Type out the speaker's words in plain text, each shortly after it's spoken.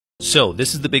So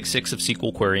this is the big six of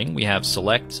SQL querying. We have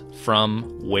select,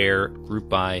 from, where, group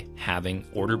by, having,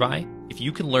 order by. If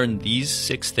you can learn these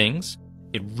 6 things,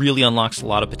 it really unlocks a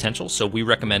lot of potential. So we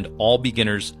recommend all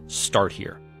beginners start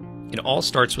here. It all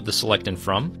starts with the select and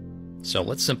from. So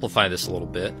let's simplify this a little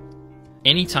bit.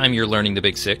 Anytime you're learning the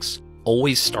big six,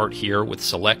 always start here with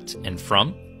select and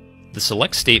from. The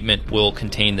select statement will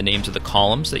contain the names of the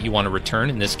columns that you want to return.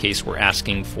 In this case, we're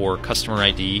asking for customer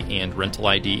ID and rental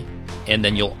ID. And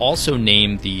then you'll also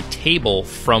name the table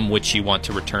from which you want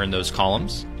to return those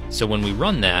columns. So when we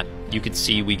run that, you can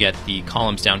see we get the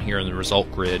columns down here in the result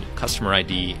grid, customer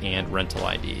ID and rental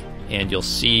ID. And you'll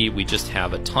see we just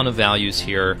have a ton of values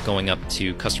here going up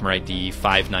to customer ID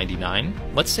 599.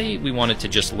 Let's say we wanted to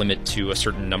just limit to a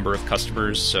certain number of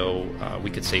customers, so we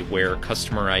could say where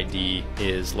customer ID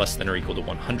is less than or equal to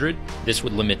 100. This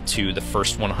would limit to the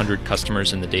first 100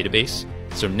 customers in the database.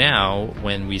 So now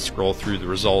when we scroll through the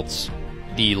results,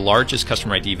 the largest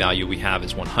customer ID value we have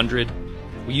is 100.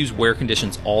 We use where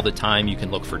conditions all the time. You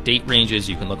can look for date ranges,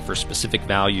 you can look for specific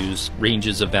values,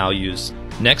 ranges of values.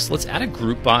 Next, let's add a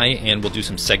group by and we'll do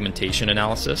some segmentation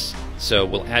analysis. So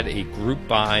we'll add a group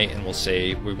by and we'll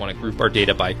say we want to group our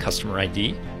data by customer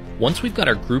ID. Once we've got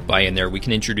our group by in there, we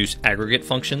can introduce aggregate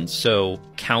functions. So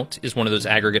count is one of those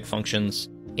aggregate functions.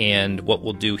 And what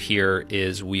we'll do here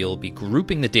is we'll be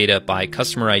grouping the data by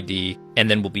customer ID, and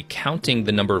then we'll be counting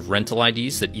the number of rental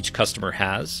IDs that each customer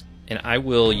has. And I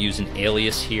will use an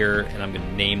alias here, and I'm going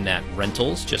to name that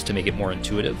rentals just to make it more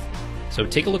intuitive. So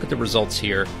take a look at the results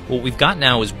here. What we've got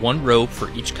now is one row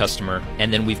for each customer,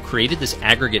 and then we've created this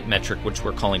aggregate metric, which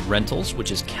we're calling rentals,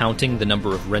 which is counting the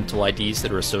number of rental IDs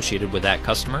that are associated with that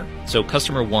customer. So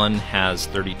customer 1 has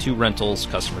 32 rentals,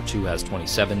 customer 2 has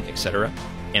 27, etc.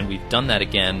 And we've done that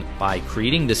again by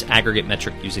creating this aggregate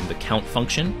metric using the count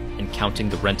function and counting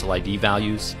the rental ID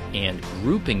values and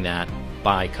grouping that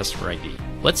by customer ID.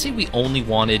 Let's say we only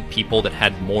wanted people that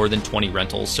had more than 20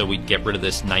 rentals, so we'd get rid of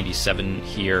this 97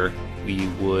 here. We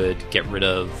would get rid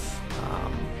of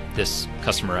this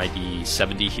customer ID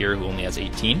 70 here who only has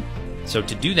 18. So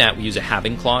to do that, we use a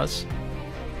having clause.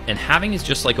 And having is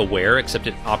just like a where, except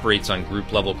it operates on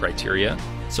group level criteria.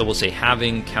 So we'll say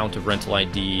having count of rental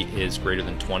ID is greater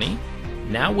than 20.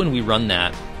 Now when we run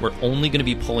that, we're only going to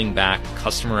be pulling back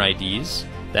customer IDs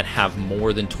that have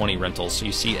more than 20 rentals. So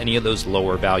you see any of those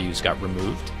lower values got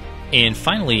removed. And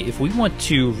finally, if we want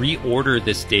to reorder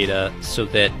this data so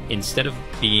that instead of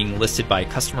being listed by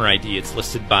customer ID, it's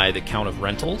listed by the count of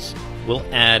rentals, we'll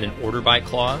add an order by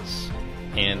clause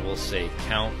and we'll say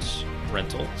count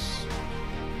rentals.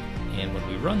 And when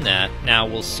we run that, now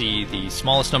we'll see the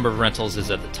smallest number of rentals is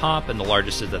at the top and the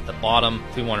largest is at the bottom.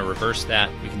 If we want to reverse that,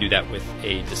 we can do that with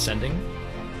a descending.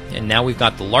 And now we've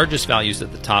got the largest values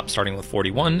at the top starting with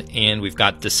 41, and we've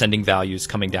got descending values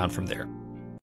coming down from there.